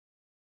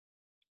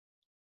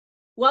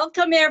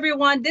Welcome,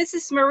 everyone. This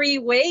is Marie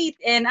Waite,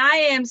 and I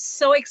am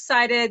so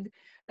excited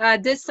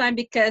this time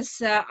because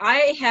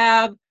I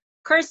have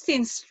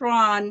Kirsten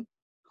Strawn,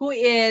 who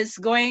is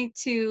going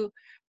to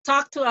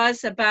talk to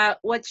us about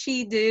what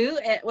she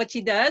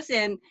does,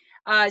 and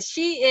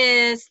she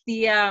is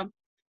the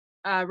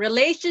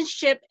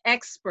relationship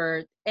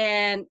expert,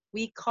 and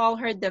we call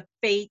her the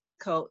faith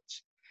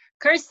coach.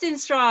 Kirsten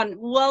Strawn,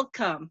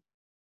 welcome.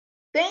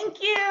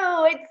 Thank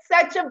you. It's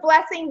such a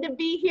blessing to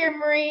be here,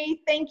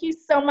 Marie. Thank you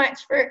so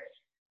much for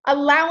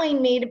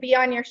allowing me to be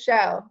on your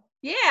show.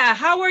 Yeah,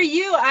 how are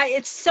you?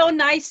 It's so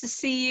nice to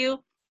see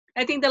you.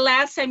 I think the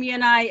last time you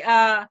and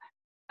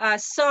I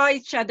saw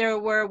each other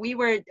where we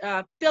were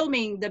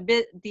filming the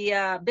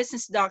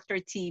Business Doctor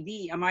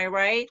TV. Am I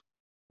right?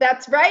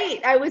 That's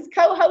right. I was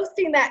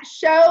co-hosting that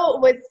show.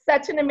 It was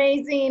such an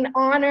amazing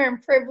honor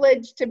and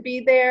privilege to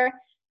be there.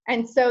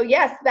 And so,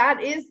 yes,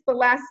 that is the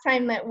last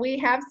time that we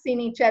have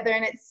seen each other.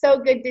 And it's so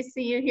good to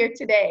see you here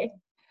today.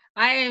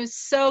 I am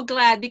so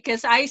glad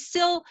because I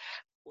still,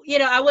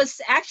 I was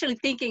actually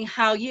thinking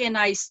how you and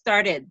I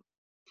started.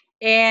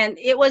 And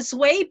it was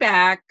way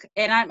back,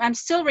 and I'm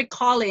still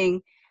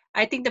recalling.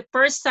 I think the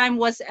first time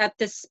was at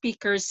the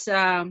speaker's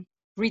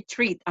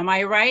retreat. Am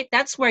I right?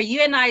 That's where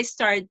you and I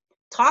started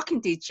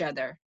talking to each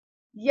other.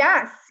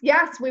 Yes.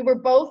 We were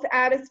both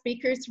at a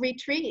speaker's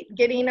retreat,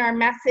 getting our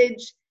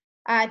message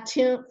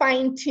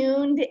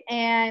fine-tuned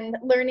and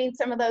learning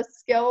some of those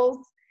skills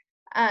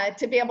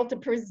to be able to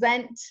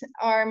present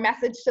our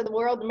message to the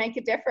world and make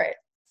a difference.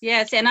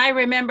 Yes, and I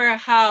remember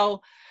how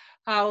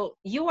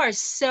you are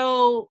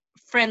so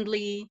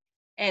friendly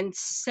and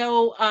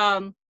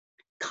so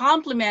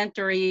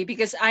complimentary,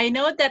 because I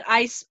know that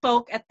I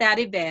spoke at that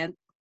event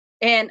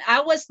and I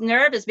was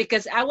nervous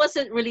because I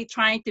wasn't really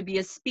trying to be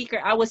a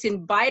speaker. I was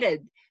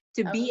invited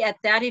to be at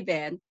that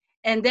event.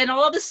 And then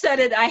all of a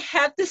sudden I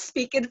have to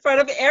speak in front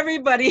of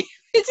everybody.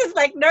 It's just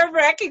like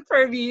nerve-wracking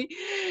for me.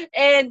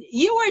 And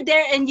you were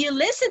there and you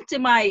listened to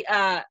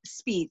my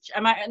speech,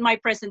 my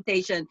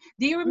presentation.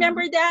 Do you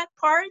remember that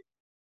part?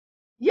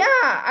 Yeah,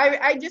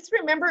 I just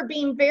remember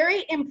being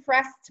very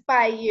impressed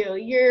by you.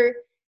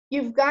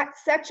 You've got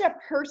such a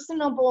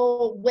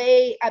personable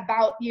way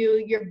about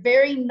you. You're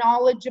very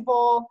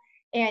knowledgeable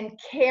and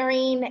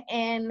caring,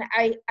 and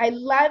I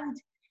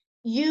loved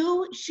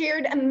you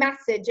shared a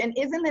message. And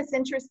isn't this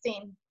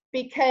interesting?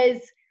 Because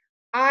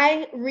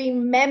I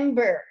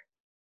remember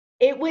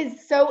it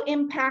was so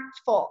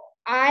impactful.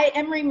 I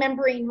am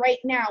remembering right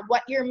now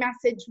what your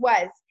message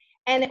was,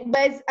 and it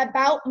was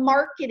about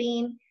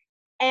marketing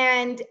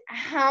and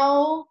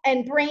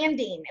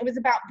branding. It was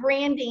about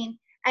branding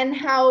and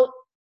how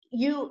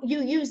you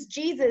use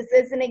Jesus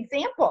as an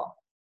example.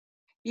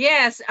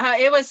 Yes,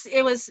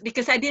 it was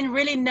because I didn't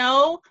really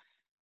know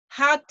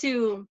how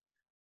to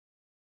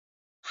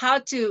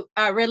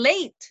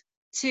relate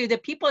to the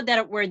people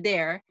that were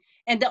there,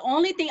 and the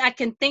only thing I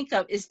can think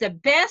of is the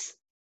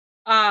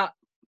uh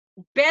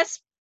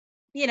best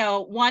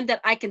one that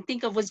I can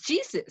think of was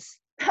Jesus.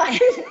 It I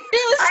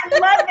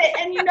was love it.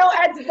 And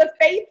as the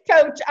faith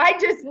coach, I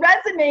just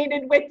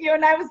resonated with you.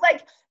 And I was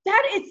like,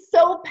 that is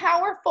so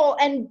powerful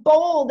and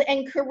bold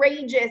and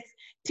courageous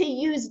to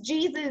use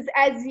Jesus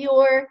as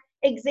your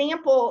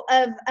example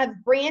of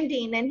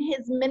branding and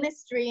his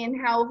ministry and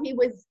how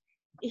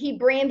he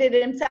branded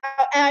himself.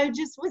 And I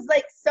just was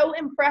like so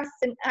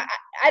impressed. And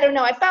I don't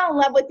know, I fell in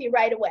love with you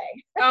right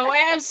away. Oh, I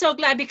am so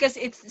glad, because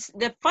it's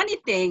the funny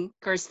thing,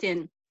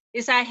 Kirsten,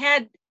 is I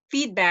had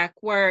feedback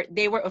where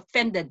they were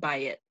offended by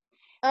it.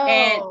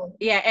 And Oh,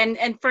 yeah,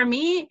 and for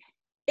me,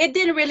 it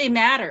didn't really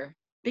matter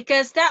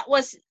because that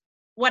was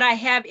what I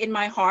have in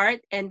my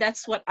heart, and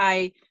that's what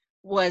I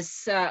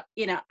was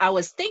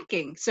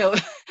thinking. So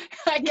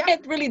I yeah.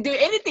 can't really do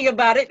anything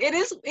about it.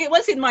 It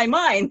was in my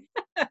mind.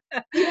 And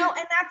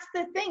that's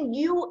the thing.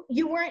 You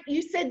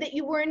said that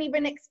you weren't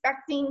even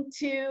expecting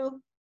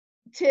to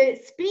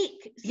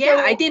speak.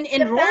 Yeah, I So didn't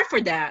the enroll fact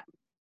for that.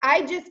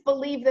 I just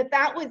believe that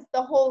that was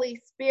the Holy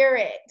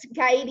Spirit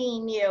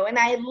guiding you. And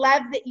I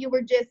love that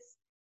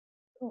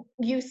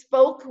you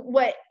spoke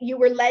what you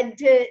were led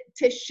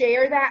to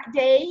share that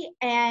day,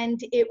 and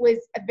it was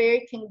a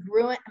very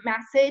congruent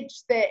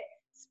message that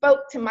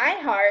spoke to my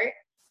heart,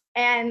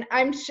 and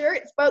I'm sure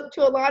it spoke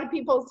to a lot of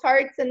people's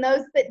hearts. And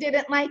those that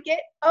didn't like it,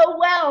 oh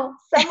well,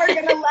 some are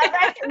going to love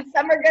us and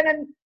some are going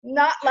to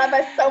not love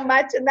us so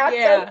much, and that's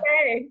Yeah.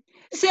 okay.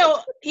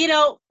 So,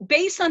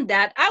 based on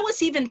that, I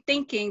was even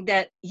thinking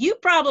that you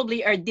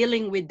probably are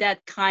dealing with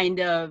that kind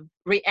of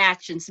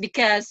reactions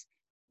because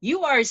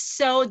you are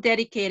so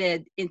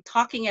dedicated in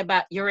talking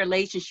about your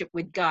relationship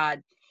with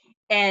God,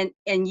 and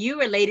you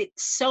relate it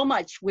so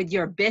much with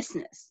your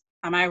business.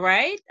 Am I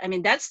right? I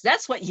mean,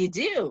 that's what you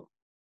do.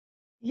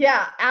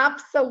 Yeah,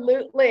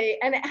 absolutely.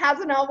 And it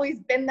hasn't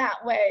always been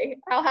that way.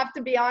 I'll have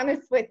to be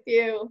honest with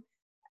you.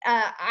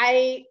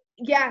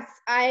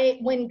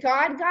 When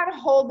God got a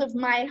hold of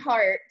my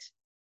heart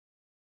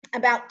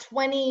about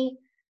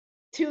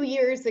 22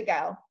 years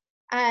ago,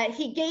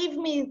 he gave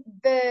me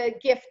the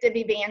gift of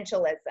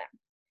evangelism.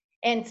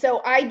 And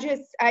so I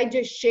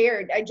just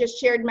shared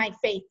my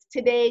faith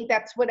today.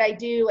 That's what I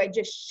do. I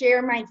just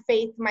share my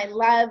faith, my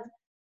love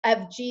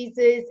of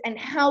Jesus, and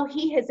how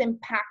he has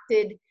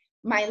impacted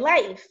my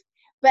life.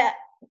 But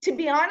to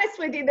be honest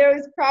with you, there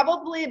was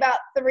probably about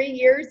 3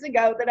 years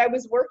ago that I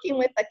was working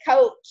with a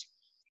coach,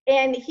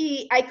 and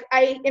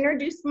I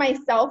introduced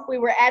myself. We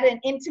were at an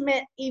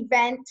intimate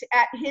event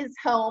at his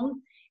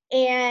home,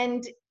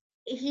 and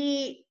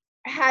he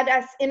had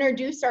us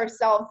introduce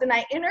ourselves, and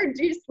I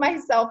introduced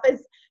myself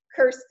as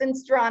Kirsten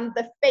Strawn,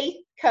 the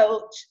faith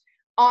coach,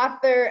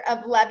 author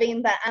of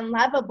Loving the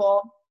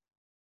Unlovable.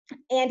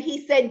 And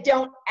he said,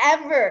 don't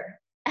ever,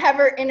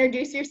 ever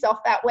introduce yourself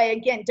that way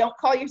again. Don't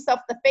call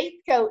yourself the faith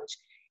coach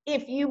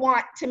if you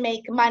want to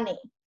make money.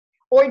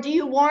 Or do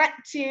you want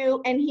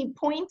to, and he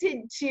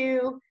pointed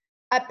to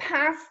a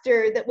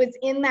pastor that was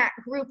in that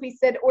group. He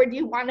said, or do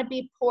you want to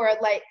be poor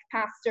like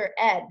Pastor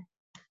Ed?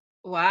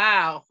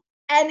 Wow.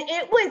 And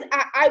it was,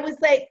 I was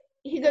like,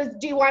 he goes,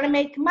 do you want to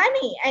make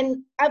money? And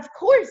of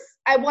course,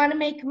 I want to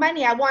make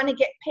money. I want to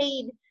get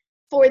paid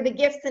for the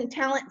gifts and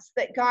talents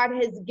that God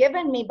has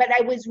given me. But I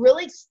was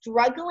really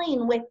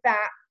struggling with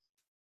that.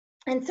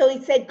 And so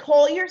he said,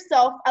 call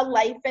yourself a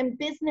life and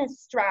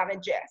business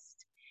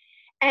strategist.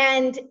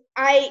 And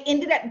I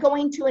ended up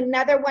going to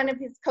another one of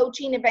his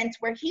coaching events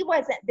where he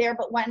wasn't there,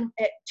 but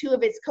two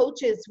of his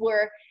coaches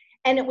were.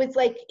 And it was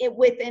like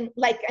within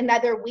like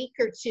another week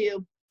or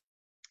two,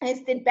 I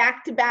did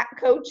back-to-back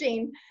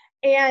coaching,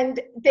 and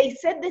they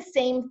said the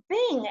same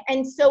thing.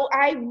 And so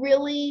I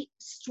really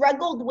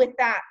struggled with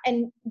that,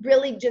 and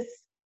really just,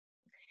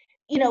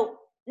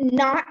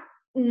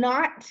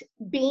 not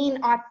being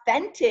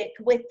authentic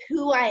with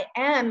who I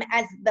am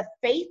as the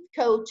faith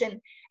coach,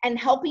 and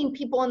helping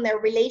people in their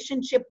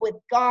relationship with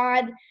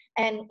God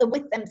and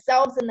with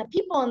themselves and the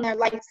people in their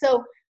life.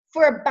 So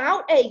for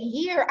about a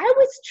year, I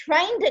was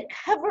trying to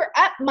cover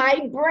up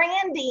my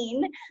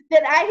branding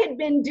that I had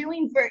been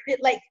doing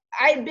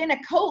I had been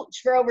a coach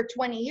for over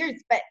 20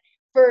 years, but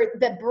for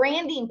the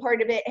branding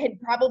part of it had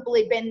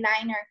probably been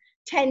 9 or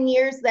 10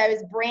 years that I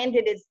was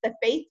branded as the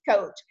faith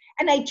coach.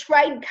 And I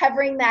tried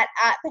covering that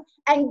up,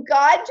 and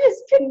God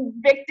just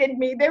convicted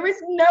me. There was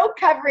no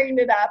covering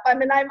it up. I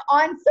mean, I'm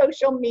on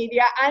social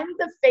media. I'm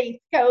the faith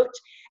coach,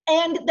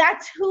 and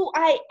that's who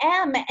I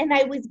am. And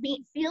I was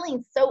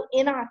feeling so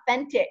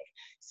inauthentic.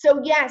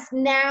 So yes,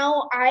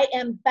 now I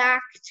am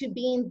back to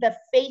being the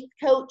faith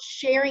coach,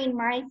 sharing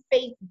my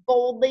faith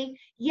boldly.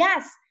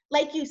 Yes,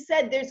 like you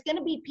said, there's going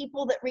to be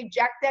people that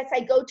reject us.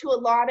 I go to a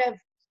lot of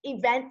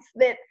events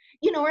that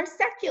are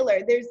secular.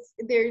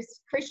 There's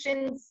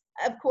Christians,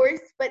 of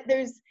course, but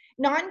there's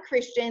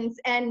non-Christians,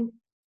 and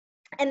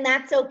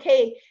that's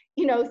okay.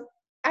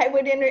 I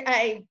would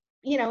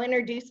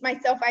introduce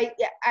myself. I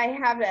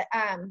have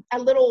a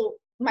little,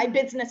 my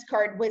business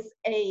card was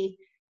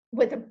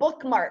with a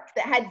bookmark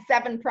that had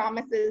 7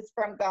 promises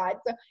from God.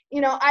 So,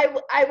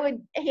 I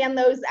would hand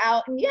those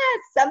out, and yes,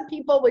 some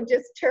people would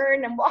just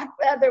turn and walk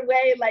the other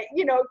way, like,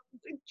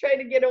 try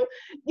to get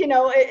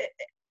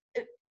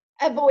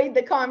avoid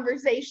the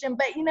conversation.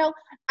 But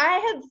I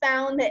have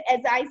found that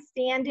as I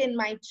stand in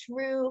my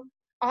true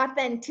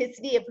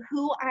authenticity of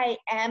who I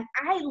am,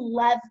 I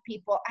love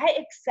people. I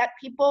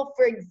accept people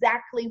for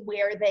exactly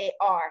where they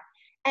are.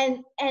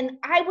 And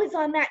I was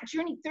on that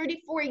journey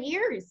 34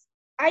 years.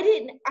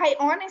 I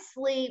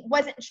honestly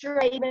wasn't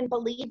sure I even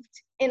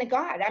believed in a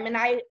God. I mean,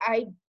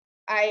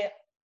 I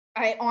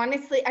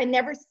honestly, I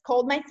never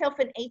called myself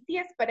an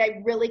atheist, but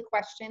I really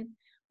questioned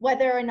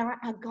whether or not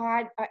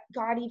God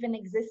even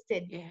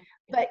existed. Yeah.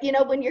 But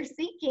when you're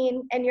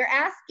seeking and you're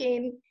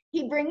asking,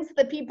 he brings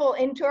the people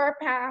into our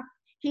path.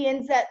 He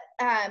ends up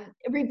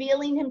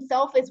revealing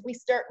himself as we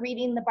start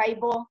reading the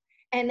Bible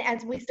and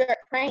as we start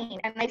praying.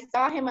 And I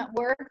saw him at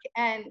work,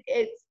 and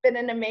it's been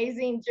an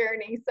amazing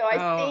journey. So I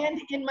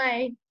stand in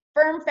my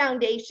firm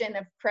foundation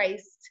of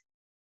Christ.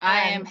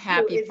 I am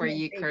happy for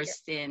you,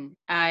 Kirsten.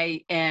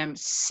 I am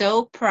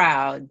so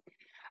proud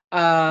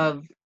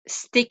of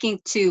sticking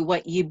to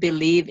what you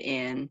believe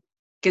in,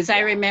 because I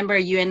remember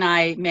you and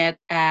I met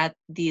at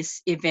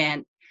this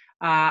event.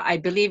 I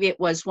believe it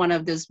was one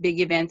of those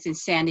big events in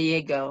San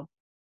Diego,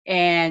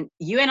 and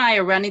you and I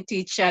are running to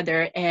each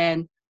other,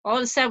 and all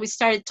of a sudden we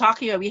started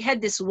talking. We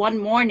had this one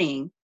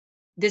morning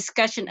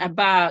discussion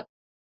about,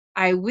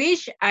 I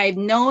wish I'd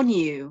known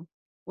you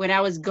when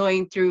I was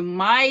going through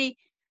my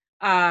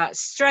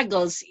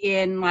struggles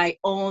in my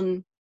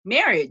own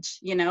marriage,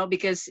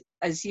 because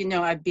as you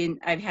know,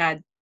 I've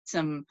had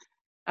some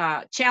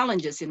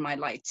challenges in my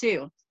life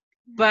too.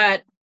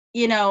 But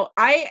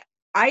I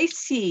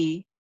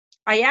actually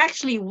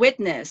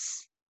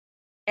witness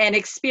and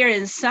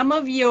experience some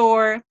of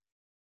your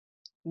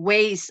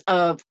ways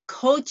of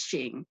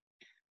coaching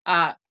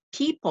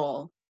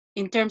people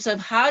in terms of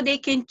how they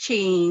can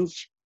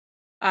change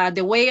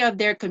the way of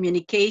their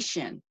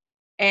communication.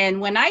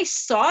 And when I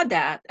saw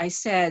that, I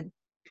said,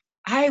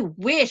 I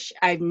wish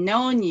I've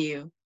known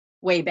you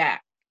way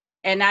back,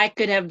 and I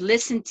could have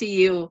listened to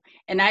you,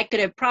 and I could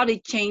have probably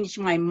changed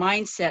my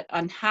mindset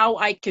on how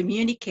I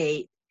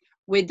communicate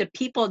with the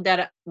people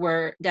that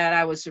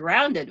I was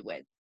surrounded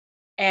with.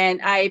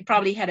 And I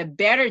probably had a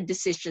better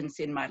decisions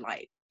in my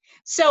life.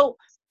 So,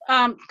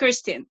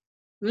 Kirsten,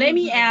 let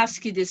me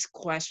ask you this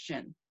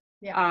question.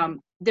 Yeah.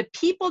 The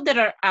people that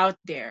are out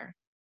there,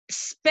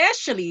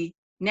 especially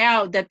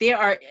now that they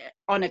are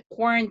on a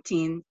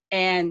quarantine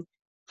and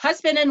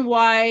husband and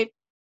wife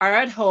are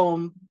at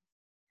home,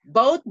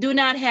 both do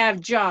not have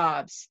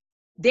jobs.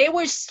 They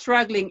were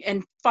struggling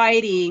and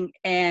fighting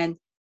and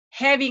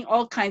having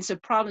all kinds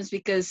of problems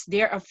because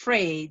they're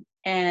afraid,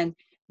 and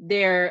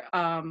they're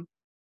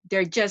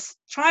they're just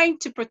trying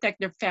to protect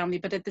their family,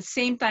 but at the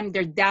same time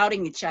they're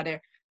doubting each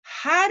other.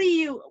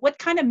 What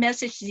kind of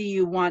message do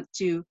you want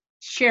to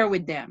share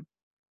with them?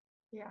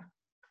 Yeah.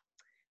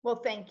 Well,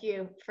 thank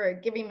you for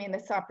giving me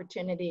this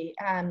opportunity.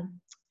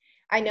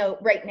 I know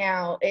right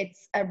now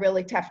it's a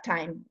really tough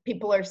time.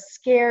 People are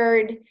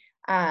scared.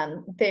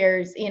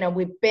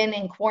 We've been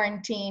in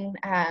quarantine,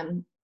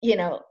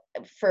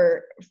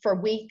 for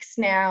weeks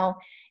now,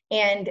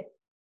 and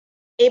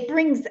it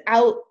brings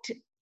out,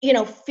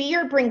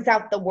 fear brings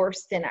out the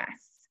worst in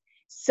us.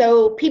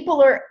 So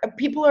people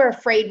are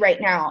afraid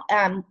right now,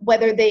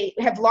 whether they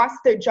have lost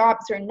their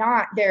jobs or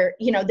not. They're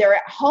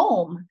at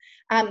home.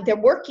 They're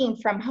working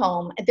from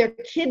home. Their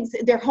kids,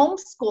 they're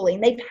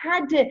homeschooling. They've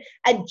had to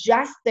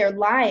adjust their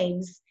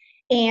lives,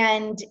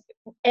 and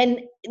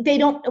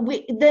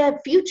the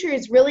future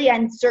is really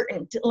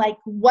uncertain. Like,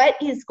 what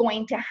is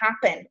going to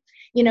happen,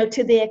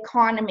 to the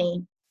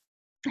economy?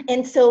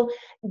 And so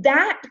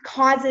that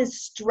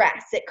causes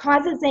stress. It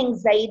causes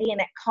anxiety,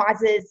 and it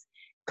causes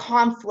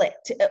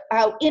conflict,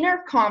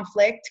 inner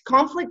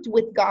conflict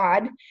with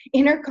God,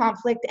 inner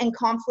conflict, and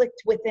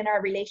conflict within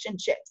our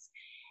relationships.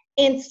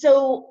 And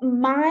so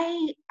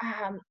my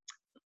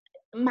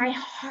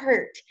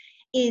heart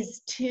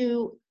is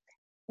to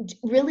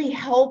really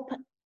help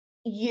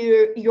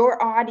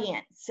your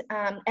audience,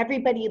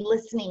 everybody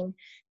listening,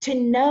 to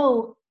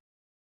know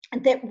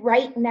that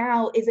right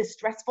now is a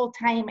stressful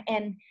time,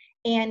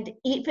 and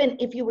even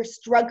if you were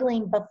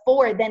struggling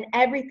before, then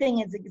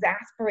everything is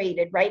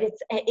exasperated, right?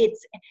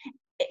 It's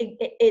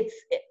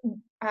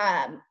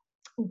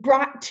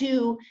brought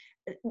to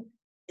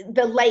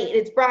the light.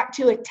 It's brought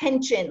to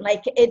attention.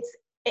 Like,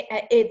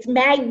 it's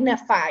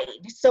magnified.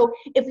 So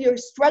if you're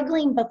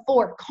struggling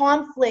before,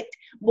 conflict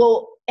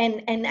will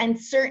and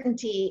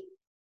uncertainty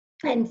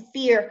and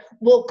fear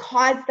will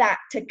cause that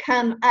to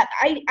come up.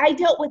 I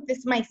dealt with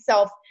this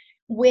myself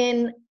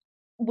when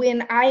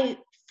I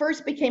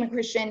first became a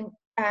Christian,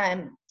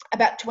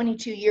 about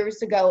 22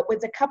 years ago. It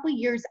was a couple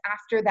years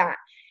after that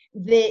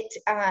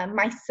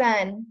my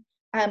son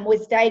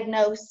was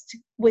diagnosed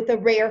with a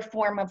rare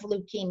form of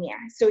leukemia.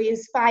 So he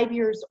was 5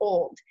 years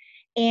old.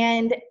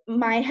 And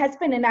my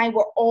husband and I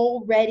were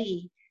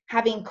already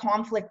having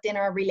conflict in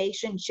our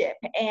relationship.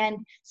 And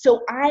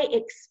so I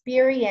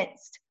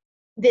experienced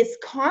this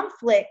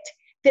conflict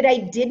that I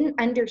didn't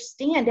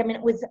understand. I mean,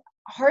 it was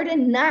hard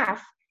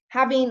enough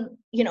having,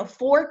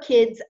 4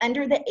 kids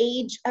under the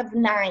age of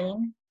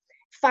 9,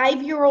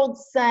 5-year-old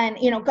son.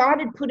 God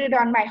had put it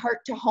on my heart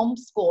to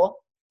homeschool.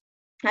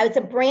 I was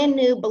a brand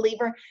new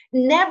believer,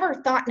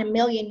 never thought in a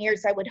million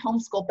years I would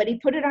homeschool, but he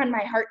put it on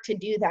my heart to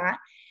do that.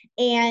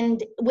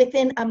 And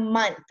within a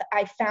month,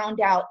 I found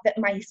out that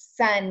my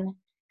son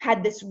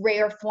had this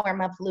rare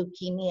form of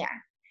leukemia.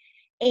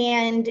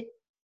 And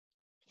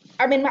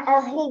I mean,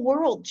 our whole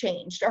world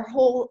changed, our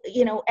whole,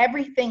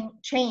 everything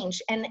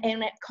changed, and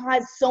it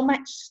caused so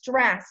much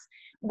stress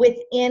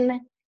within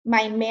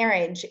my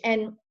marriage.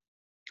 And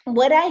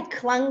what I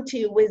clung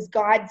to was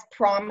God's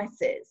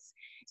promises.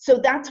 So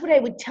that's what I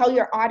would tell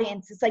your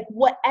audience. It's like,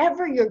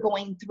 whatever you're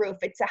going through, if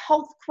it's a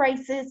health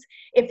crisis,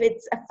 if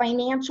it's a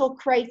financial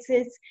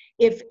crisis,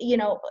 if,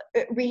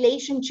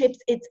 relationships,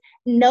 it's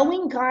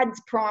knowing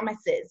God's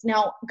promises.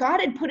 Now,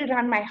 God had put it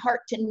on my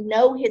heart to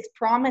know his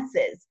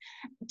promises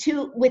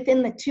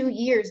within the 2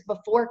 years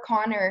before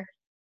Connor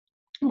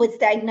was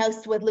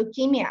diagnosed with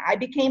leukemia. I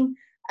became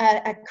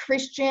a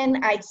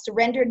Christian. I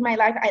surrendered my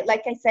life.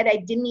 Like I said, I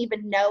didn't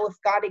even know if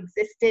God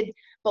existed.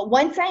 But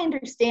once I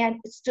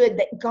understood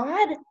that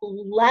God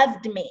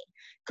loved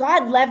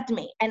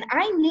me, and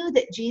I knew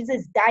that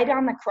Jesus died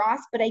on the cross,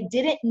 but I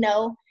didn't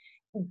know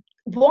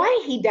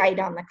why he died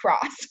on the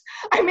cross.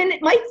 I mean,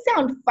 it might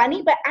sound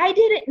funny, but I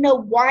didn't know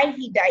why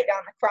he died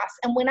on the cross.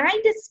 And when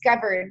I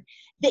discovered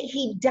that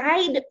he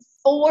died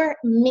for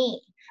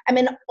me, I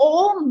mean,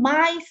 all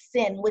my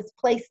sin was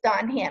placed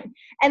on him.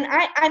 And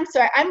I'm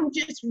sorry, I'm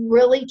just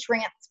really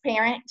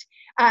transparent.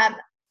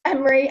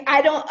 Marie,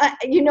 I don't,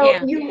 you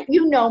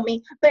know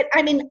me, but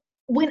I mean,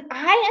 when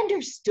I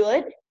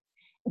understood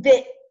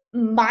that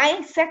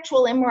my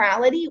sexual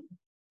immorality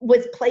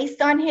was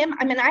placed on him,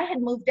 I mean, I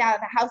had moved out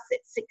of the house at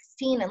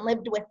 16 and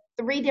lived with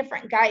 3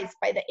 different guys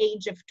by the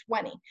age of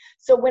 20.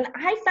 So when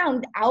I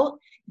found out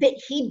that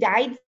he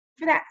died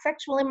for that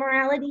sexual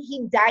immorality,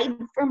 he died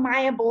for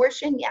my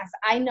abortion. Yes,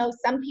 I know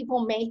some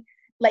people may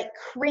like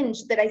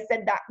cringed that I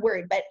said that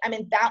word, but I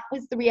mean, that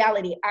was the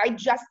reality. I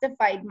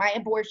justified my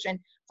abortion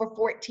for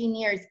 14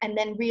 years and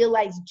then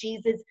realized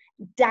Jesus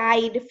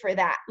died for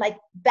that. Like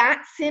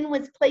that sin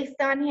was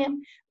placed on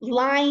him,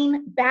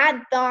 lying,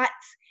 bad thoughts,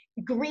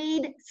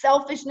 greed,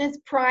 selfishness,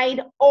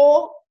 pride,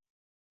 all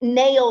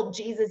nailed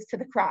Jesus to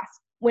the cross.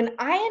 When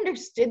I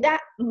understood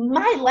that,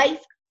 my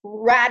life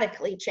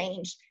radically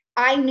changed.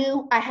 I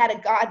knew I had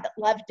a God that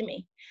loved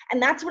me.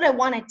 And that's what I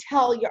want to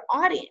tell your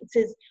audience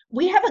is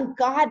we have a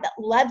God that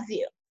loves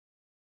you.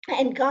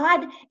 And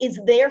God is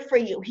there for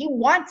you. He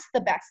wants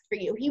the best for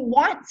you. He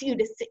wants you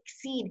to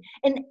succeed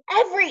in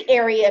every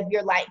area of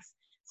your life,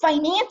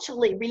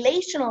 financially,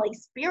 relationally,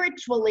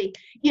 spiritually,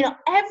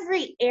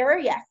 every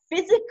area,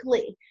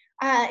 physically.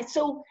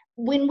 So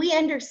when we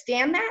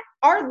understand that,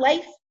 our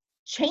life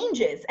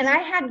changes. And I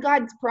had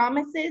God's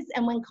promises.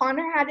 And when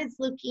Connor had his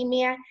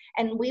leukemia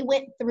and we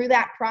went through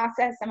that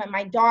process, I mean,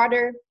 my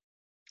daughter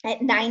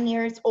at 9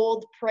 years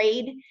old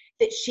prayed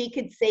that she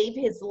could save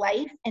his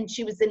life. And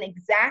she was an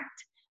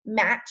exact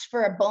match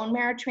for a bone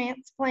marrow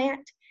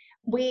transplant.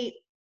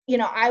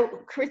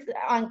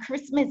 On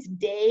Christmas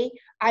Day,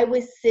 I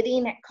was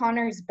sitting at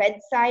Connor's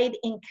bedside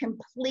in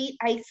complete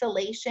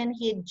isolation.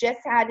 He had just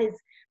had his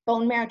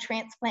bone marrow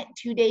transplant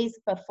 2 days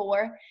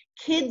before.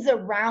 Kids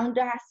around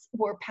us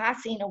were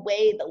passing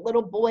away. The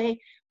little boy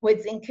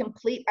was in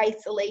complete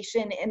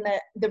isolation in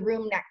the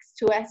room next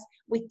to us.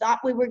 We thought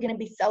we were going to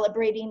be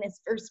celebrating his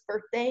first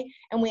birthday,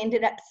 and we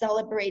ended up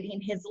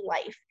celebrating his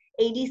life.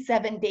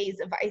 87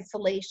 days of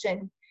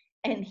isolation,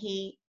 and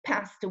he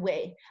passed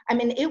away. I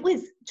mean, it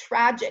was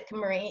tragic,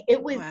 Marie.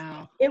 It was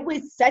Wow. It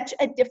was such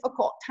a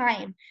difficult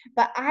time,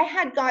 but I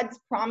had God's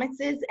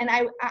promises, and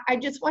I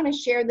just want to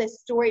share this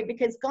story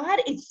because God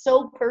is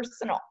so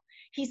personal.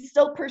 He's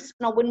so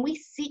personal. When we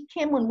seek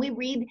him, when we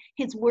read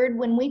his word,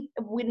 when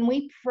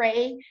we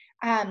pray,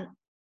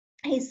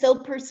 he's so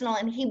personal,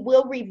 and he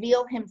will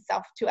reveal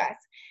himself to us.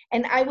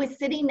 And I was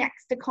sitting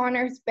next to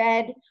Connor's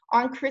bed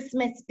on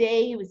Christmas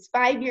Day. He was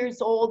 5 years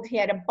old. He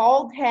had a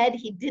bald head.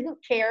 He didn't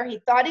care. He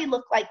thought he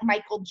looked like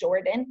Michael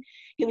Jordan.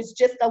 He was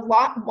just a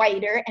lot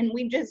whiter. And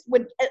we just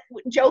would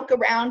joke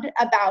around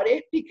about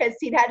it because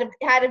he'd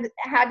had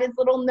his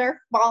little Nerf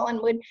ball and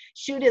would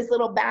shoot his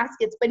little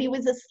baskets. But he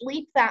was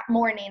asleep that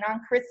morning on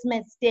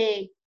Christmas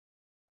Day,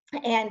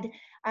 and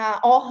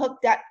all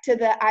hooked up to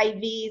the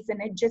IVs,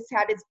 and had just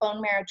had his bone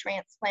marrow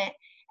transplant.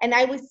 And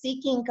I was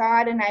seeking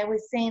God, and I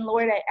was saying,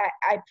 Lord,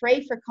 I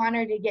pray for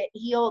Connor to get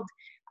healed.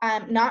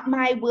 Not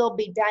my will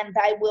be done,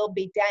 thy will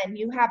be done.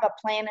 You have a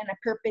plan and a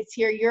purpose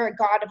here. You're a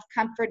God of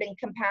comfort and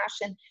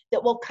compassion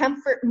that will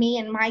comfort me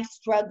in my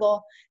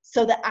struggle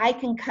so that I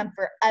can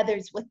comfort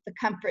others with the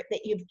comfort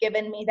that you've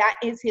given me. That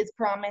is his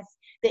promise,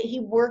 that he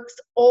works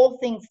all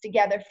things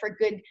together for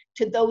good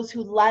to those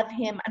who love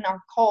him and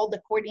are called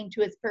according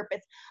to his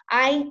purpose.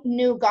 I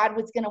knew God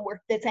was going to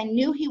work this. I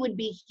knew he would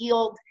be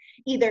healed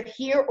either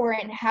here or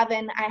in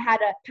heaven. I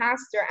had a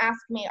pastor ask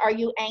me, are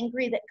you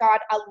angry that God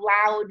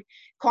allowed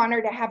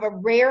Connor to have a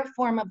rare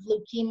form of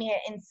leukemia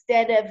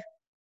instead of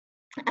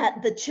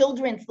the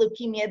children's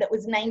leukemia that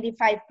was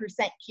 95%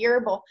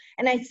 curable?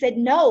 And I said,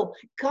 no,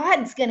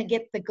 God's going to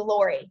get the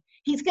glory.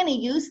 He's going to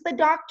use the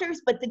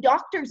doctors, but the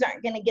doctors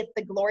aren't going to get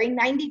the glory.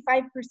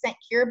 95%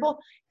 curable.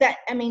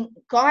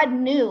 God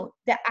knew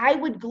that I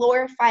would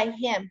glorify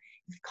him.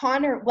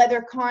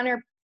 Whether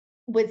Connor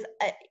was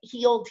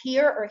healed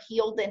here or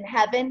healed in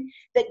heaven,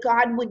 that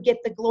God would get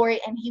the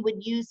glory and he would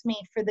use me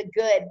for the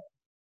good.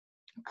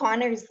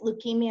 Connor's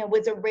leukemia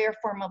was a rare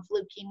form of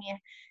leukemia.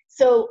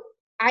 So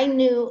I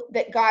knew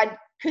that God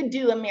could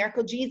do a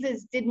miracle.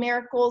 Jesus did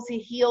miracles. He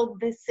healed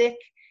the sick,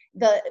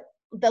 the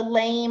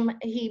lame.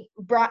 He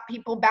brought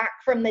people back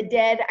from the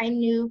dead. I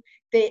knew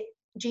that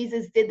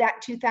Jesus did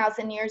that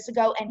 2,000 years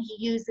ago, and he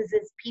uses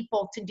his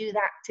people to do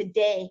that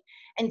today.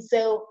 And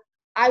so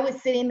I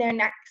was sitting there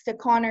next to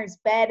Connor's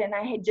bed, and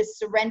I had just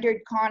surrendered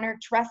Connor,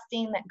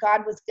 trusting that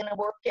God was going to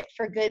work it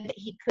for good, that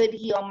he could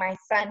heal my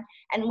son,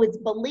 and was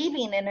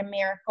believing in a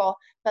miracle.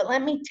 But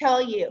let me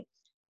tell you,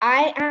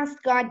 I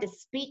asked God to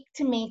speak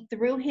to me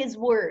through his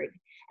word,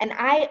 and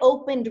I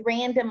opened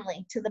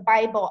randomly to the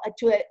Bible,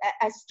 to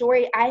a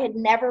story I had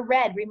never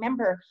read.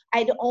 Remember,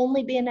 I'd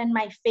only been in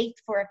my faith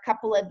for a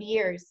couple of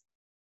years.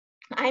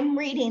 I'm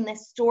reading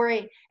this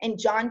story in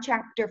John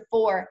chapter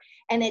 4,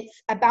 and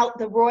it's about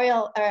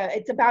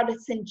it's about a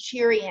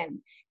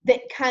centurion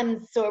that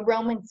comes, so a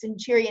Roman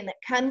centurion that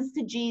comes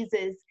to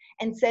Jesus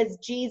and says,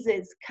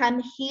 Jesus,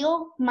 come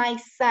heal my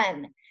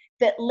son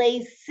that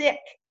lays sick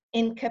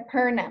in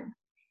Capernaum.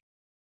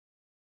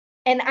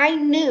 And I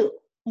knew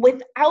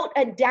without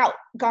a doubt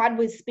God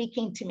was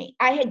speaking to me.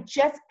 I had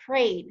just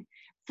prayed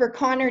for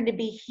Connor to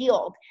be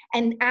healed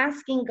and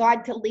asking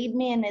God to lead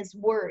me in his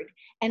word.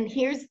 And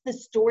here's the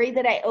story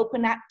that I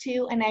open up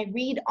to, and I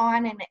read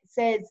on, and it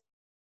says,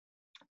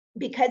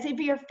 because of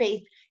your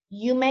faith,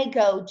 you may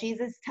go.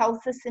 Jesus tells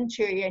the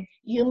centurion,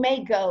 you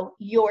may go,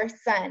 your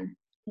son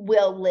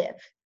will live.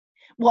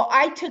 Well,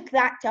 I took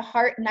that to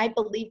heart, and I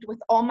believed with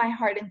all my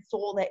heart and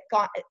soul that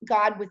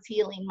God was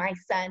healing my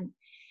son.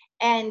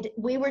 And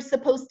we were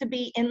supposed to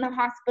be in the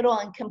hospital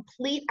in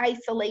complete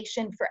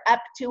isolation for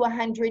up to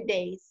 100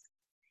 days.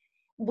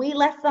 We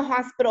left the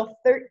hospital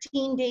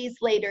 13 days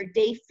later,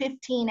 day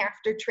 15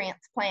 after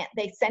transplant.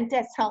 They sent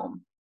us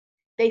home.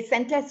 They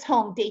sent us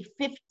home day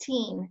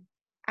 15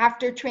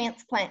 after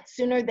transplant,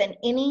 sooner than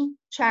any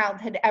child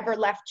had ever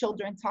left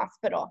Children's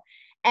Hospital.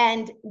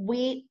 And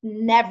we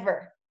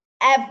never,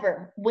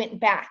 ever went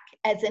back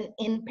as an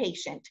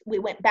inpatient. We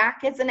went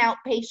back as an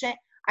outpatient.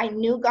 I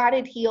knew God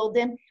had healed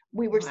him.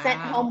 We were sent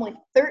home with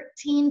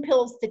 13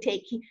 pills to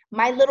take.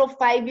 My little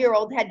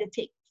 5-year-old had to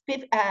take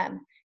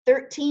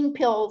 13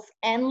 pills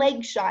and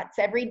leg shots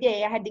every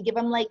day. I had to give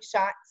him leg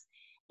shots.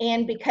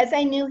 And because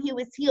I knew he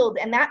was healed,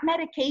 and that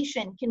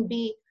medication can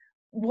be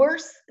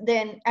worse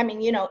than, I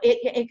mean, you know,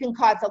 it can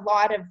cause a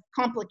lot of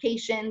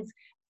complications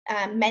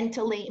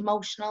mentally,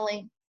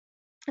 emotionally,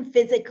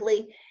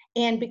 physically.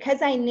 And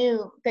because I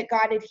knew that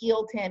God had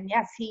healed him,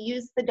 yes, he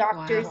used the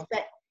doctors,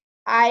 but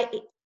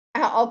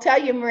I'll tell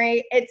you,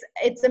 Marie,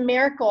 it's a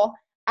miracle.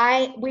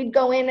 We'd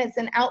go in as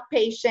an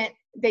outpatient.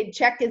 They'd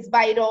check his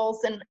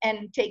vitals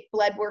and take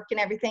blood work and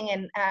everything.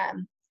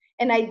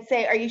 And I'd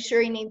say, "Are you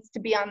sure he needs to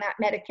be on that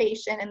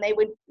medication?" And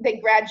they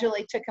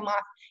gradually took him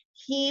off.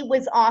 He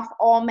was off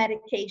all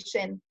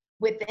medication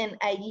within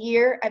a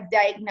year of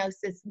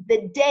diagnosis.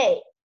 The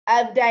day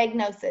of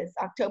diagnosis,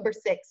 October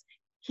 6th,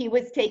 he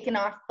was taken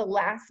off the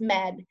last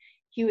med.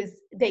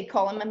 They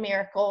call him a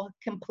miracle,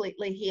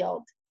 completely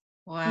healed.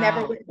 Wow.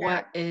 Never went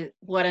back.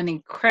 What an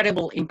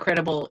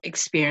incredible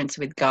experience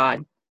with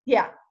God.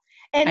 Yeah.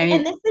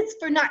 And this is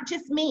for not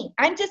just me.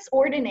 I'm just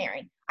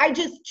ordinary. I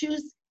just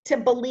choose to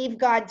believe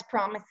God's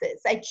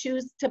promises. I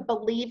choose to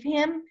believe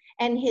him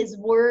and his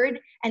word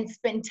and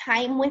spend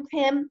time with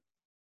him.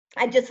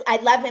 I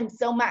love him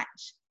so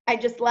much. I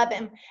just love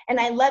him. And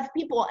I love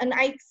people, and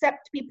I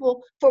accept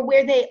people for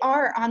where they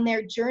are on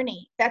their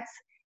journey. That's,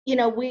 you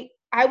know,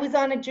 I was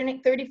on a journey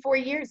 34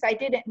 years. I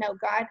didn't know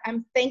God.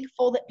 I'm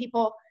thankful that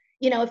people,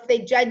 you know, if they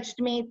judged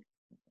me,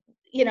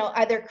 you know,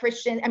 other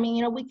Christians, I mean,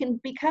 you know, we can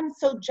become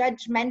so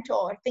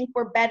judgmental or think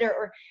we're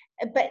better,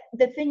 but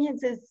the thing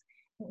is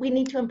we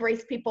need to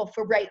embrace people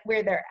for right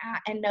where they're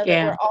at and know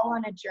that we're all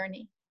on a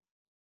journey.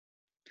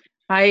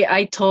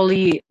 I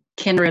totally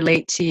can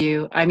relate to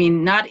you. I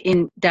mean, not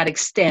in that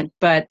extent,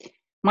 but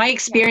my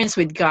experience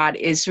with God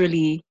is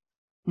really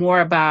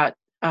more about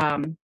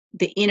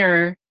the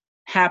inner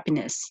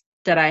happiness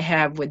that I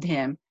have with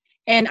him.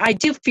 And I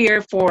do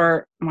fear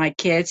for my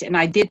kids, and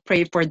I did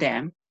pray for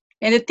them.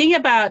 And the thing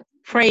about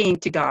praying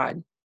to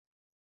God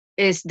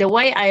is, the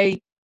way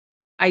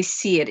I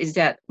see it is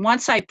that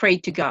once I pray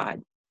to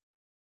God,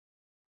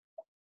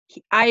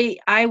 I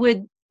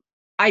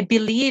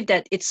believe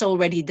that it's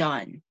already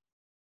done.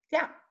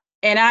 Yeah.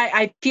 And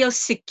I feel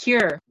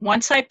secure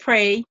once I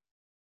pray,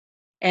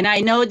 and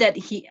I know that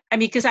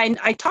because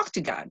I talk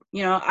to God,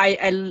 you know,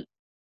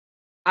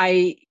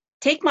 I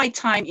take my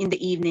time in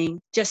the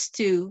evening just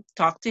to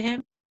talk to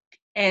him.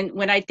 And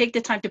when I take the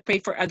time to pray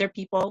for other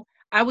people,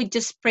 I would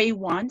just pray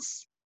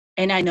once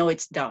and I know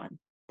it's done.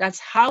 That's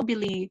how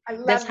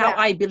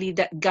I believe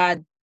that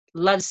God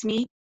loves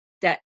me,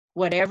 that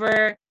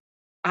whatever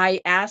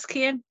I ask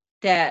him,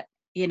 that,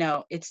 you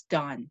know, it's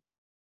done.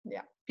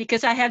 Yeah.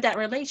 Because I have that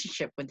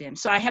relationship with him.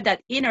 So I have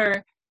that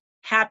inner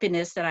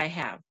happiness that I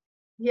have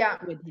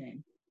with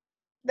him.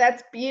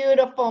 That's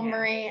beautiful,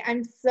 Marie.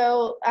 I'm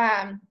so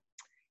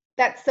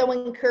that's so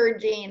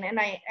encouraging, and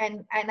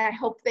I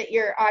hope that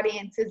your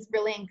audience is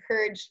really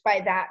encouraged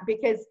by that,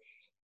 because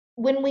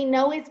when we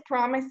know his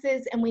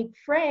promises and we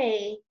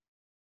pray,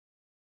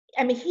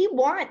 I mean, he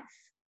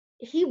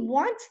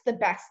wants the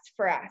best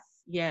for us.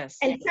 Yes.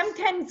 And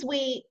sometimes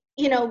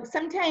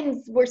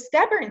sometimes we're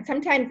stubborn.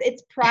 Sometimes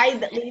it's pride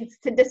that leads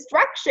to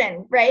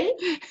destruction, right?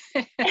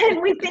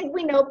 And we think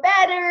we know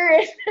better,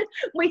 and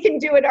we can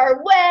do it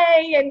our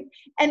way,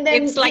 and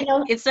then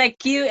it's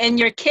like you and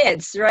your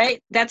kids, right?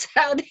 That's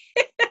how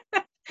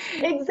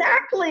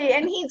Exactly.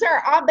 And he's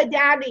our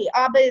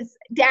Abba's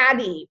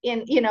daddy,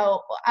 and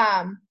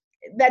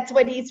that's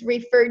what he's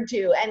referred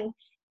to,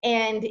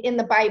 and in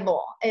the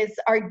Bible is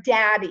our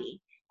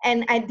daddy.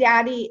 And a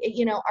daddy,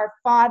 our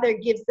Father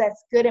gives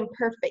us good and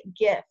perfect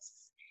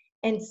gifts.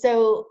 And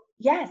so,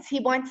 yes, he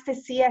wants to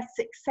see us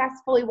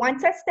successful. He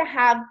wants us to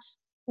have,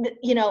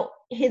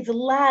 his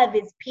love,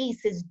 his peace,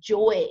 his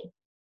joy.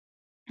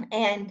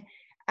 And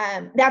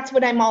that's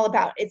what I'm all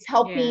about. It's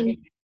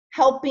helping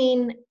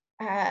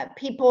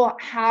people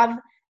have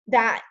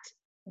that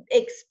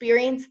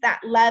experience,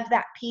 that love,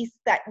 that peace,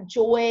 that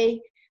joy,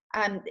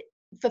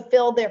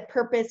 fulfill their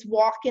purpose,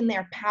 walk in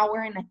their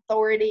power and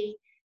authority.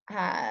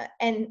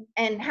 And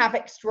have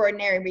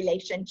extraordinary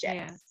relationships.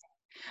 Yeah.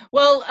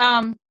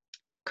 Well,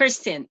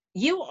 Kirsten,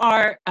 you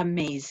are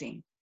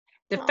amazing.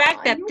 The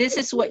fact that this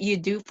is what you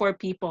do for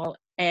people,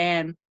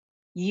 and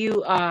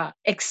you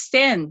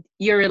extend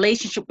your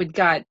relationship with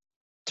God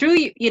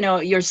through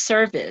your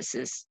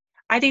services,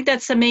 I think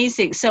that's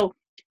amazing. So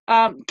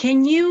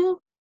can you,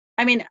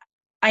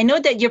 I know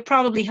that you're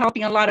probably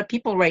helping a lot of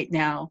people right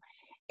now,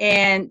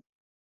 and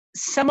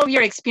some of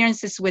your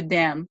experiences with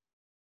them,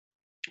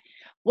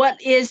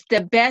 what is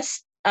the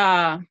best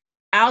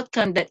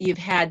outcome that you've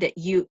had that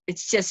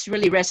it's just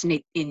really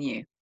resonate in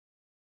you?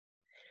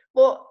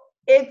 Well,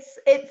 it's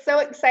so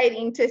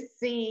exciting to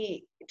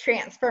see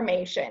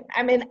transformation.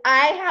 I mean,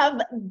 I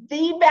have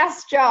the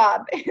best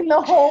job in the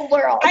whole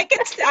world. I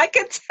can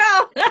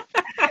tell.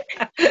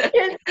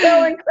 It's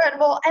so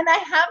incredible, and I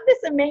have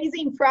this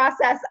amazing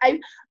process.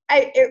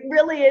 It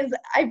really is.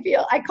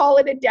 I call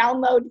it a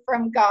download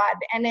from God,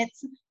 and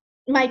it's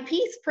my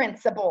peace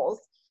principles.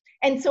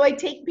 And so I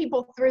take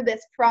people through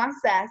this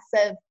process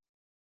of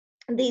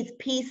these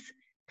peace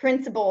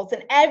principles,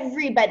 and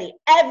everybody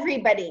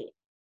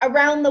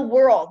around the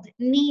world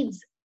needs,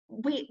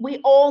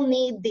 we all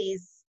need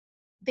these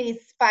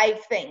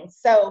 5 things.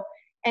 So,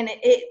 and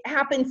it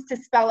happens to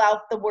spell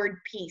out the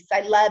word peace.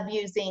 I love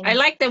using. I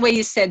like the way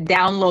you said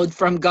download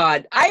from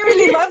God. I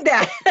really love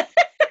that.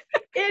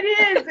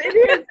 It is.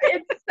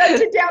 It's such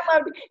a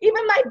download.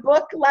 Even my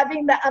book,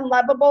 Loving the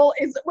Unlovable,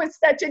 was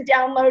such a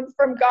download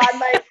from God.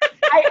 Like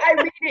I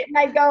read it and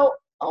I go,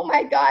 oh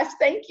my gosh,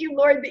 thank you,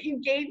 Lord, that you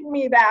gave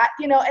me that.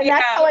 And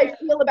that's how I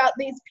feel about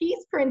these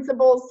peace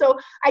principles. So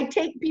I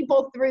take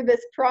people through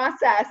this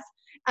process.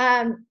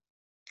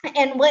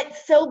 And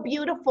what's so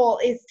beautiful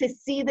is to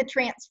see the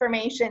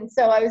transformation.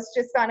 So I was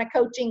just on a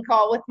coaching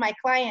call with my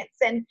clients,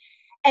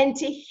 and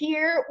to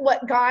hear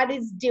what God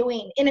is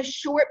doing in a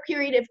short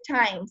period of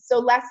time. So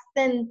less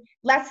than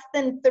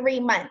 3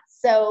 months.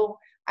 So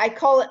I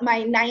call it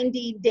my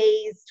 90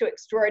 days to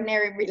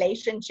extraordinary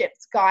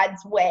relationships,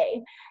 God's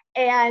way.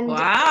 And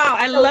wow,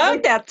 I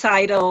love that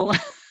title.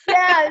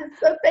 Yeah,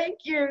 so thank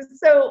you.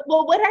 So,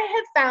 well, what I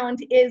have found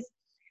is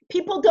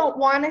people don't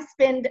want to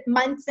spend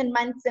months and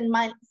months and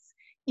months,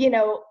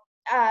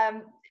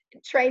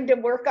 trying to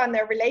work on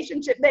their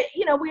relationship. That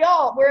we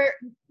all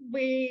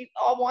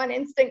want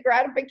instant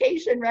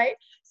gratification, right?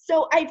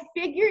 So I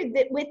figured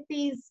that with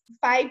these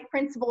 5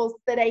 principles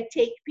that I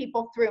take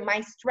people through,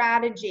 my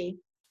strategy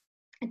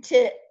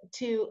to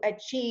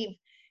achieve,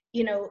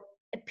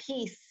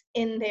 peace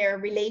in their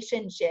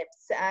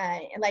relationships,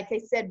 like I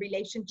said,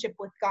 relationship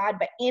with God,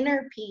 but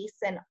inner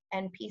peace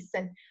and peace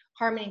and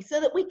harmony,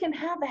 so that we can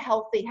have a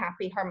healthy,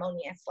 happy,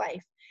 harmonious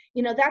life.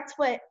 That's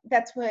what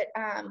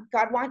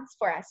God wants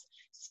for us.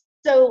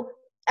 So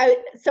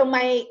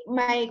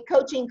my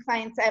coaching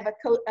clients, I have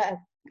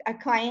a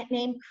client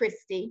named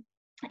Christy,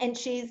 and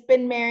she's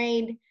been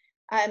married.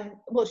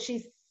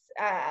 She's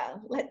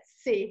let's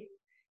see,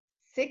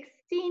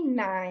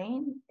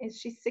 69. Is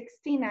she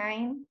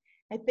 69?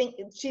 I think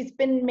she's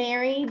been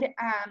married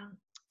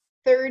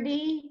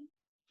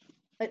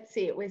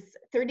it was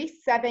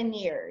 37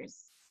 years.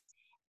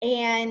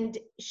 And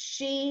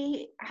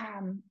she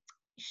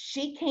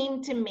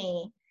came to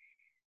me,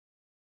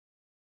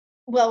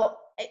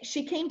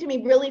 she came to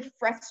me really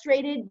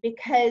frustrated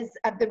because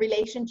of the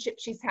relationship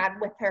she's had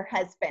with her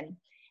husband.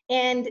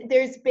 And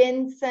there's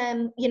been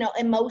some,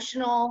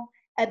 emotional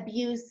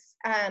abuse,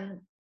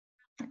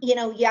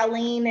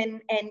 yelling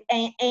and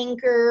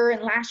anger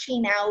and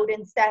lashing out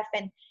and stuff.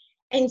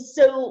 And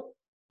so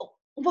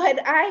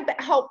what I've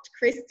helped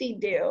Christy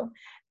do,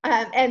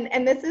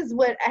 and this is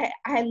what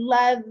I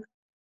love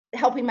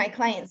helping my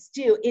clients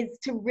do, is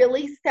to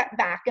really step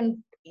back. And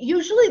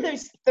usually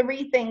there's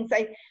 3 things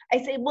I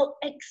say, well,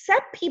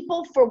 accept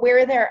people for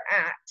where they're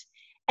at,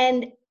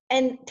 and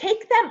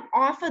take them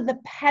off of the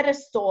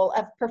pedestal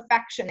of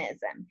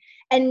perfectionism,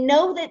 and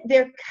know that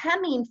they're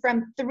coming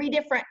from 3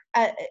 different,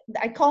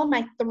 I call them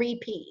my 3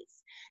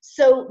 Ps.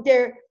 So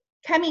they're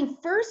coming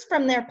first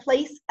from their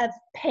place of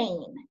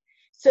pain.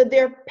 So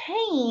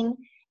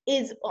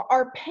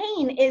our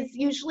pain is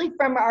usually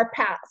from our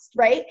past,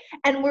 right?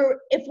 And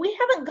if we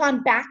haven't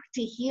gone back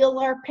to heal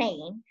our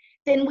pain,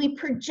 then we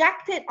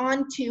project it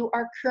onto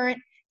our current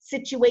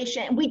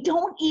situation. And we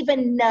don't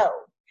even know.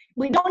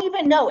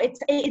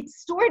 It's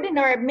stored in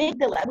our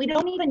amygdala. We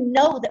don't even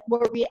know that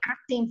we're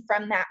reacting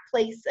from that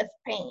place of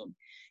pain.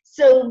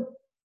 So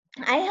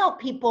I help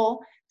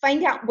people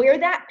find out where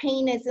that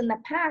pain is in the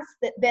past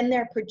that then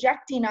they're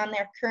projecting on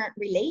their current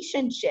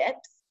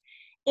relationships,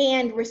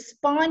 and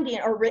responding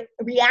or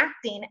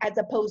reacting as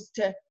opposed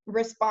to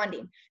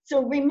responding.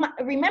 So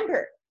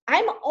remember,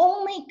 I'm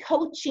only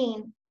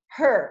coaching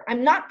her.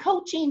 I'm not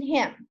coaching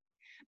him.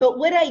 But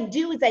what I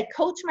do is I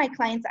coach my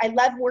clients. I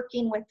love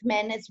working with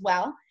men as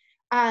well.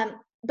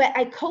 But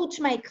I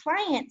coach my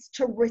clients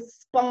to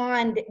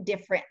respond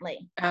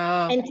differently,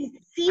 and to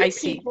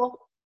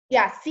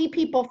see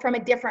people from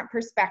a different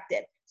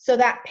perspective. So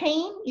that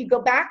pain, you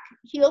go back,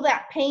 heal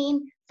that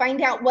pain,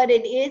 find out what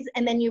it is,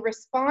 and then you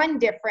respond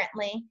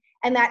differently.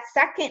 And that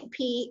second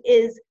P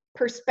is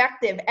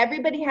perspective.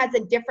 Everybody has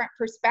a different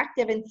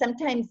perspective and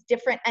sometimes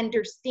different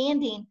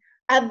understanding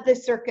of the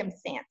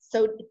circumstance.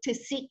 So to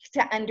seek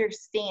to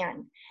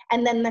understand.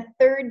 And then the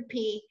third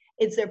P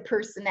is their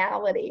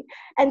personality.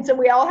 And so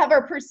we all have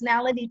our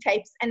personality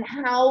types, and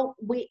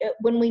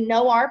when we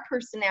know our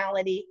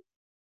personality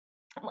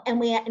and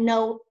we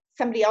know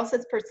somebody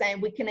else's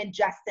personality, we can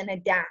adjust and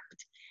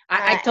adapt.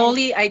 I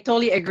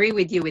totally agree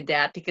with you with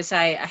that, because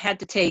I had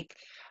to take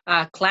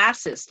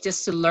classes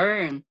just to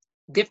learn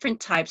different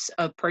types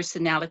of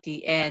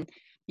personality, and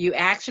you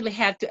actually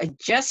have to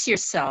adjust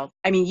yourself.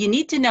 I mean, you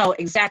need to know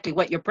exactly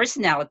what your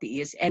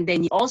personality is, and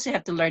then you also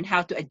have to learn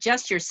how to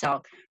adjust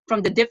yourself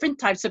from the different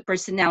types of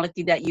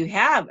personality that you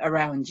have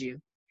around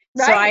you.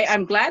 So Right.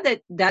 I'm glad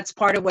that that's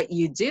part of what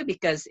you do,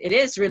 because it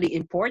is really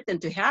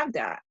important to have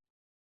that.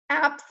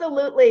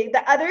 Absolutely.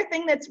 The other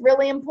thing that's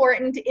really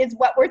important is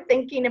what we're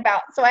thinking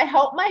about. So I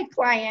help my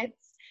clients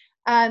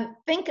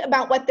think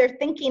about what they're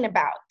thinking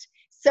about.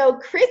 So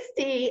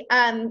Christy,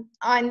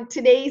 on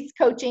today's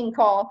coaching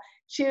call,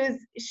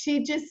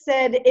 she just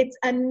said it's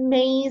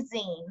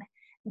amazing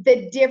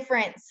the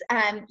difference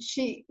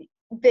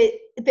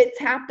that's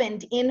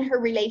happened in her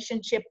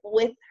relationship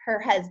with her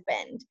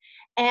husband,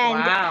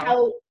 and Wow.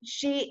 how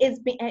she's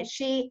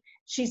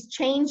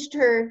changed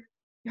her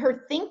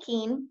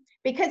thinking,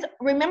 because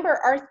remember,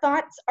 our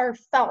thoughts are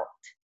felt.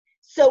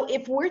 So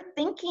if we're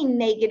thinking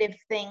negative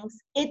things,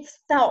 it's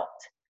felt.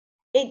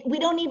 We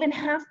don't even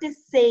have to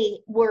say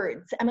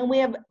words. I mean, we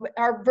have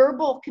our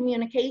verbal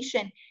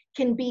communication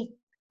can be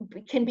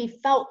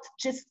felt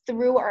just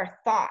through our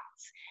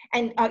thoughts,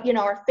 and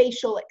our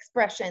facial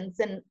expressions,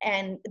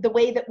 and the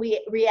way that we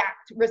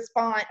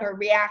respond or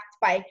react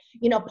by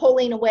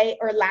pulling away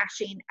or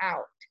lashing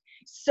out.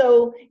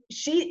 So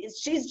she's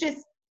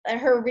just,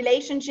 her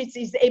relationship,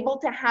 she's able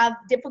to have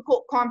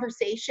difficult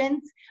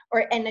conversations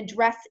and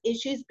address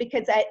issues,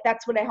 because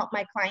that's what I help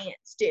my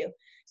clients do.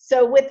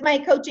 So with my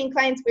coaching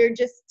clients, we're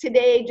just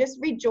today just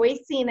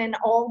rejoicing in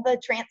all the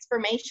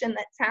transformation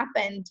that's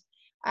happened,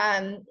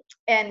 and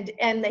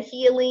the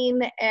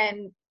healing,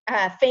 and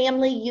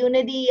family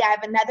unity. I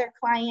have another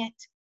client,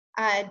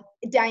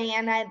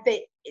 Diana,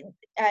 that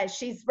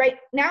she's right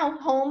now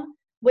home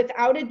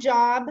without a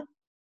job.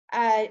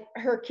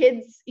 Her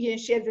kids,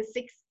 she has a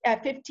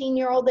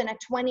 15-year-old and a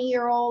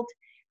 20-year-old,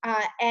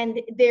 and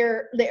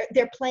they're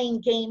playing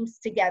games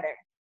together.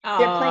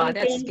 They're Oh, playing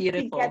that's games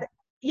beautiful. together.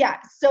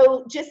 Yeah.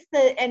 So just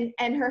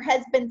and her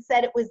husband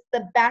said it was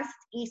the best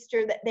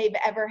Easter that they've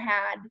ever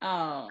had.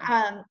 Oh,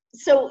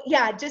 So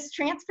yeah, just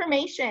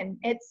transformation.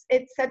 It's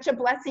such a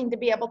blessing to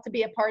be able to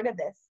be a part of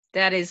this.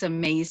 that is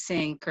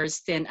amazing,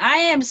 Kirsten. I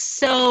am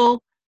so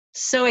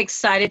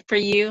excited for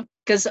you,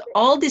 because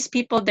all these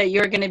people that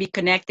you're going to be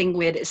connecting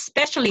with,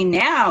 especially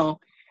now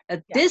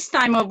at Yeah. this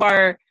time of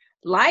our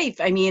life,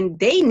 I mean,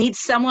 they need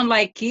someone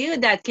like you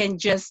that can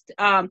just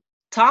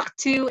talk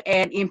to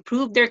and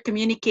improve their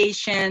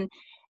communication,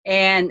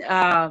 and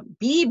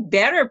be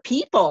better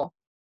people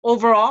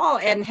overall,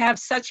 and have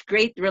such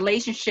great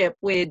relationship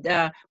with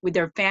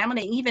their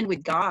family, even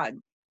with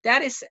God.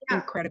 That is Yeah.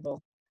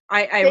 incredible.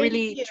 I Thank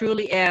really you.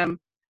 truly am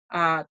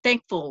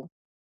thankful,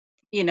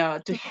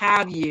 to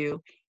have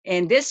you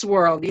in this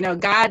world.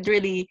 God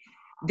really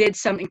did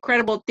some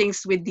incredible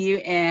things with you,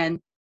 and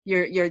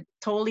you're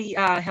totally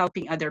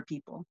helping other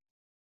people.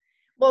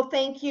 Well,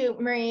 thank you,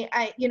 Marie.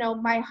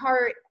 My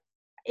heart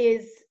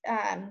is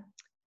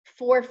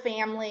for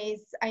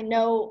families. I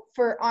know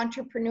for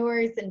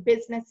entrepreneurs and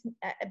business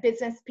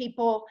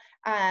people,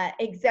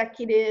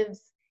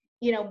 executives,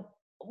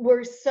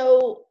 we're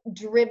so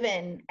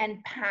driven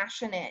and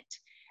passionate.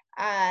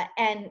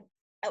 And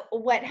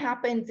what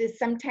happens is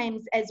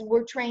sometimes as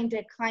we're trying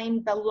to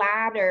climb the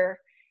ladder,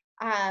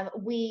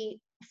 we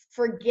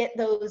forget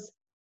those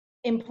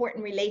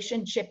important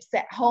relationships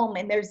at home,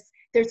 and there's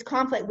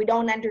conflict. We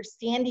don't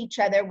understand each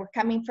other. We're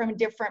coming from a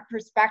different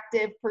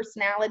perspective,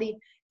 personality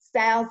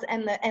styles,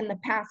 and the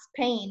past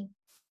pain.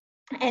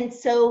 And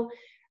so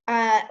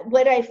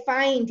what I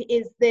find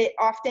is that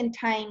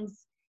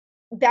oftentimes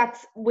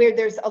that's where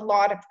there's a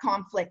lot of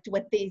conflict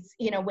with these,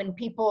 when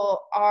people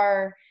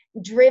are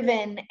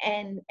driven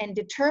and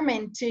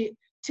determined to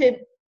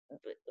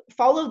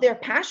follow their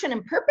passion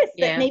and purpose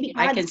that Yeah, maybe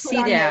I God's can put see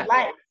on their that.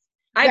 life.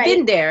 I've Right.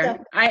 been there. So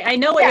I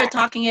know what yeah, you're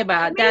talking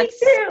about. me That's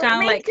too. kind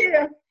of Me like,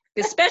 too.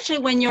 especially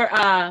when you're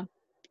a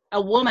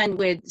woman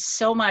with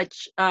so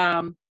much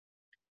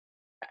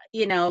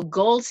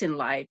goals in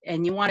life,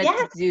 and you wanted to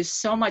Yes. do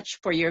so much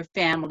for your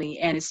family,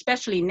 and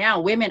especially now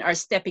women are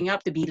stepping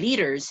up to be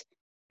leaders,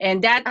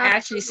 and that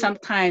actually Absolutely.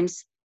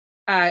 sometimes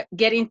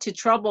get into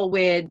trouble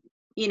with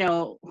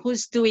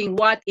who's doing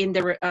what in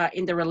the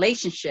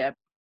relationship,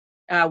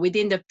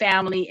 within the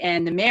family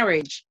and the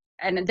marriage,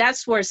 and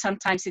that's where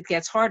sometimes it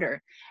gets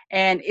harder.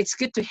 And it's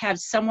good to have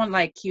someone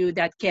like you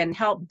that can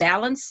help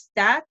balance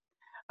that.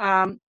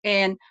 And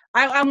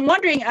I'm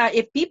wondering,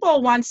 if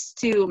people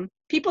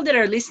that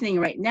are listening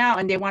right now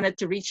and they wanted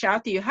to reach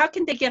out to you, how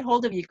can they get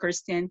hold of you,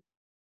 Kirsten?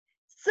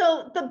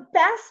 So the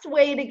best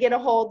way to get a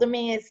hold of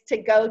me is to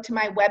go to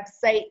my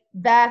website,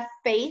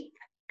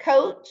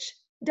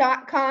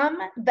 thefaithcoach.com,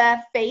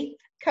 the faith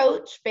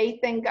coach, faith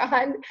in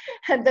God,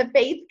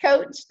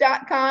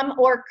 thefaithcoach.com,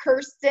 or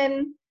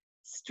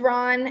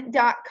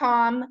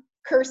kirstenstrawn.com,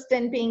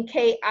 Kirsten being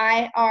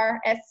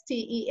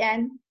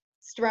Kirsten,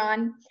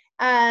 Strawn.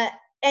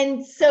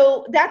 And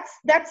so that's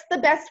the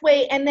best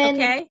way. And then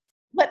Okay.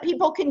 what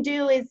people can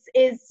do is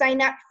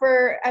sign up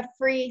for a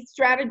free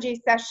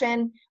strategy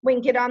session. We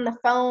can get on the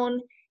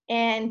phone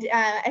and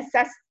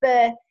assess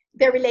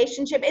their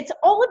relationship. It's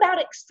all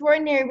about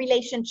extraordinary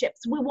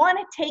relationships. We want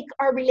to take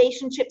our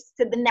relationships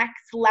to the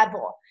next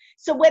level.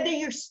 So whether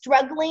you're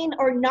struggling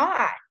or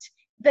not,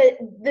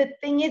 the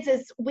thing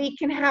is we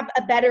can have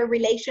a better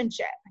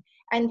relationship.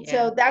 And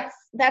so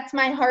that's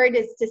my heart,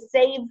 is to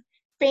save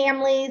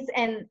families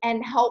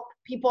and help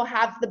people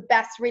have the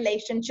best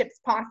relationships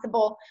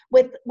possible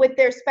with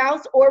their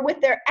spouse or with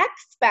their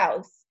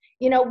ex-spouse,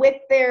 you know, with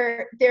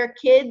their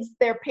kids,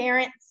 their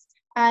parents,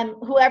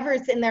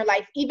 whoever's in their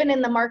life, even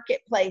in the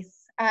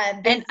marketplace.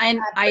 And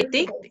I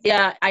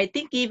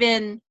think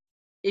even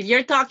if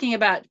you're talking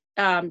about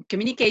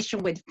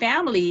communication with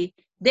family,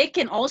 they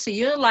can also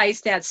utilize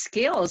that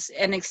skills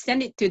and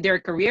extend it to their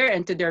career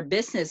and to their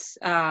business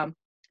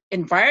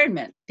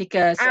environment,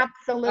 because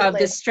of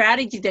the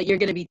strategy that you're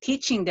going to be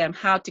teaching them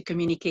how to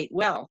communicate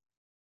well.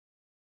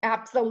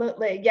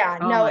 Absolutely. Yeah.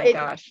 Oh no, my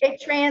gosh. it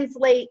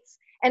translates.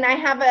 And I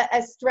have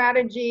a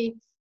strategy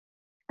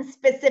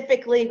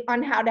specifically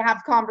on how to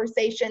have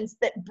conversations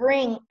that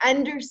bring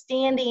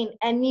understanding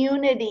and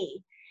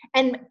unity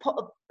and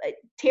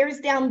tears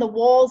down the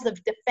walls of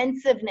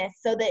defensiveness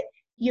so that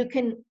you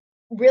can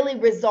really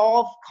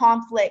resolve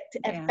conflict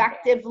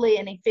effectively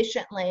and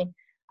efficiently.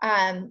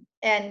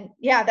 And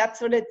yeah, that's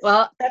what it's.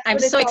 Well, that's I'm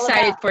what it's so all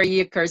excited about. for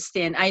you,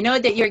 Kirsten. I know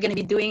that you're going to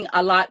be doing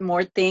a lot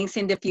more things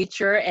in the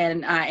future,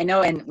 and I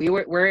know, and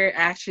we're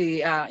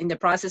actually in the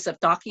process of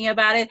talking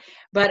about it.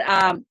 But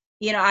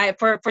you know,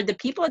 for the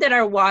people that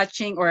are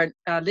watching or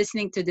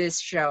listening to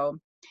this show,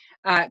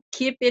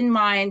 keep in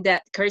mind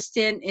that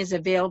Kirsten is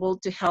available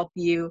to help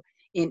you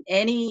in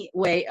any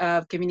way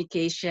of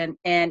communication.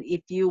 And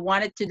if you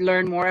wanted to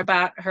learn more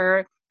about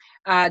her,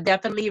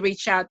 definitely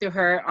reach out to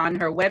her on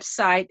her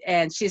website.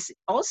 And she's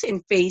also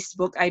in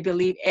Facebook, I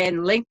believe, and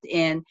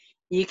LinkedIn.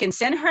 You can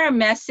send her a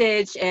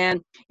message. And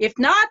if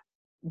not,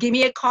 give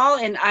me a call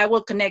and I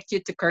will connect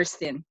you to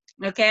Kirsten.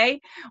 Okay.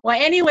 Well,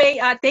 anyway,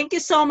 thank you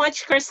so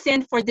much,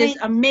 Kirsten, for this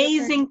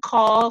amazing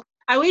call.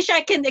 I wish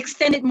I can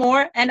extend it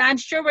more, and I'm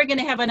sure we're going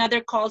to have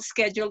another call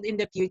scheduled in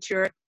the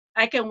future.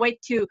 I can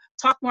wait to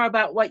talk more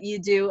about what you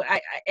do.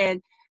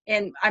 And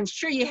I'm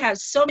sure you have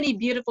so many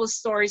beautiful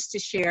stories to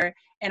share,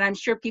 and I'm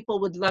sure people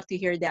would love to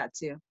hear that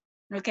too.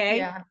 Okay?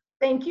 Yeah.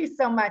 Thank you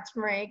so much,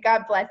 Marie.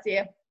 God bless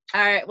you.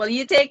 All right. Well,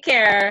 you take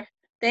care.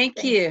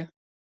 Thank you.